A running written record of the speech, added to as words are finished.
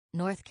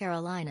North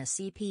Carolina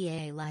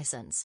CPA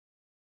license.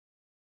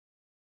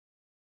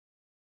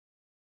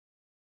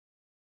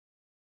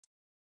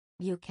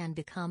 You can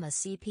become a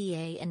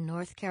CPA in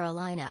North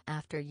Carolina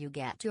after you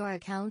get your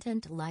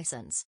accountant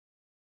license.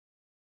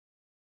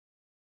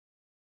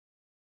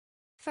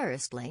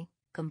 Firstly,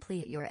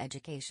 complete your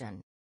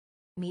education.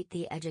 Meet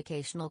the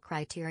educational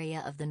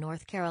criteria of the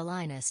North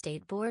Carolina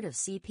State Board of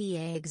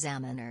CPA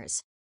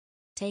Examiners.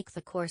 Take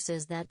the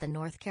courses that the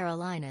North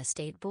Carolina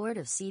State Board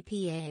of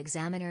CPA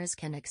Examiners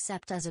can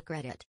accept as a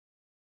credit.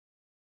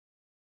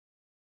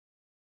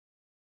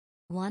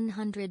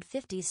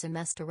 150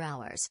 semester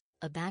hours,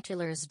 a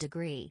bachelor's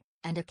degree,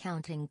 and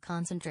accounting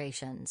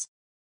concentrations.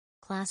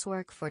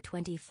 Classwork for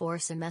 24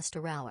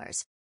 semester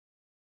hours.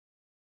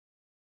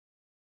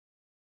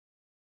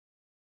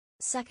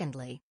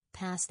 Secondly,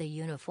 pass the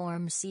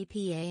Uniform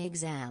CPA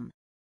exam.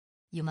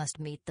 You must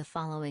meet the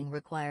following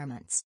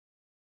requirements.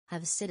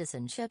 Have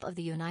citizenship of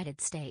the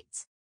United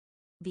States.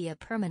 Be a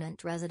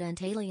permanent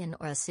resident alien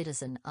or a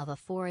citizen of a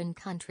foreign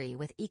country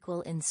with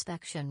equal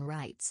inspection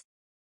rights.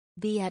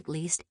 Be at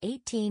least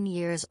 18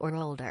 years or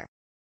older.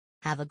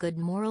 Have a good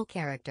moral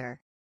character.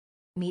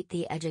 Meet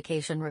the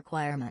education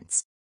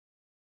requirements.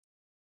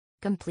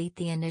 Complete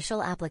the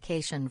initial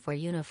application for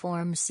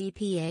Uniform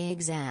CPA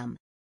exam.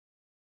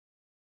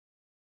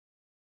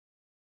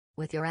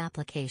 With your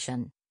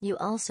application, you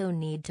also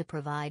need to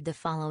provide the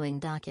following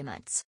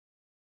documents.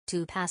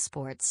 2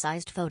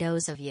 passport-sized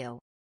photos of you.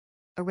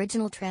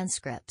 Original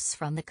transcripts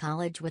from the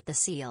college with the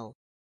seal.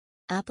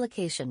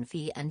 Application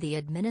fee and the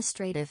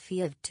administrative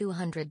fee of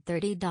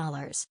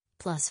 $230,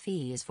 plus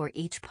fees for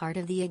each part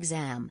of the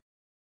exam.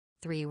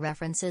 3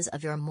 references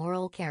of your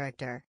moral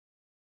character.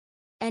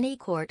 Any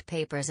court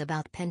papers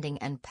about pending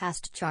and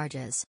past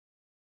charges.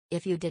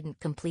 If you didn't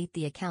complete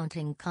the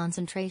accounting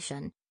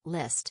concentration,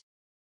 list.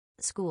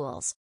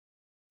 Schools.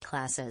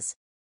 Classes.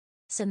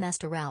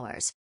 Semester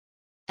hours.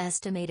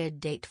 Estimated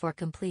date for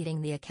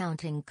completing the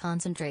accounting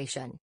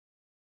concentration.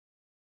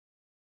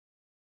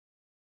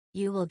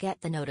 You will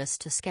get the Notice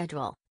to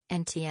Schedule,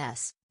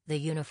 NTS, the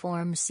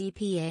Uniform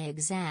CPA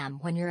exam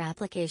when your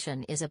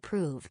application is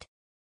approved.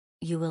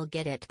 You will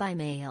get it by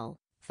mail,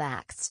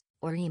 fax,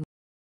 or email.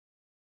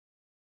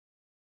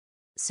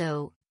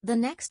 So, the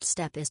next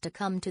step is to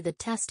come to the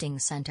testing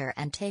center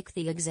and take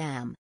the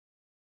exam.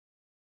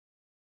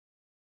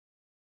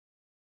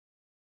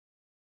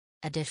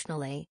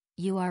 Additionally,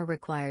 you are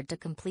required to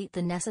complete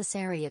the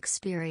necessary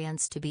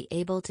experience to be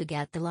able to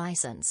get the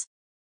license.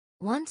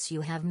 Once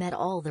you have met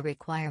all the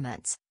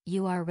requirements,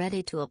 you are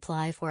ready to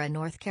apply for a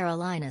North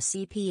Carolina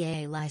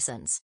CPA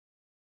license.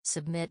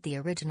 Submit the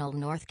original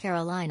North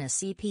Carolina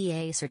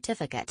CPA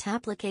certificate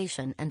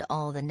application and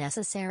all the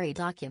necessary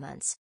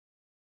documents.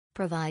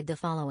 Provide the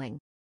following: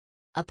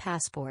 a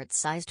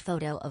passport-sized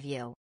photo of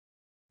you,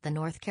 the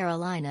North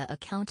Carolina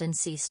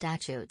Accountancy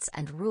Statutes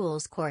and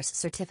Rules course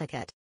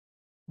certificate,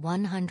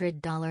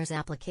 $100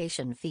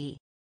 application fee,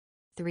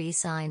 3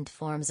 signed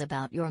forms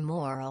about your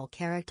moral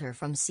character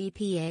from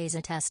CPAs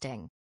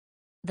attesting.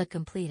 The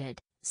completed,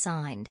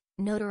 signed,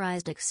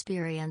 notarized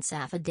experience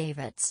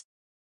affidavits.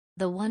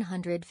 The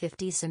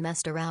 150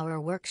 semester hour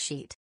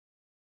worksheet.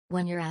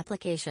 When your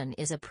application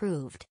is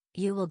approved,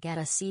 you will get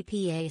a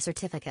CPA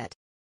certificate.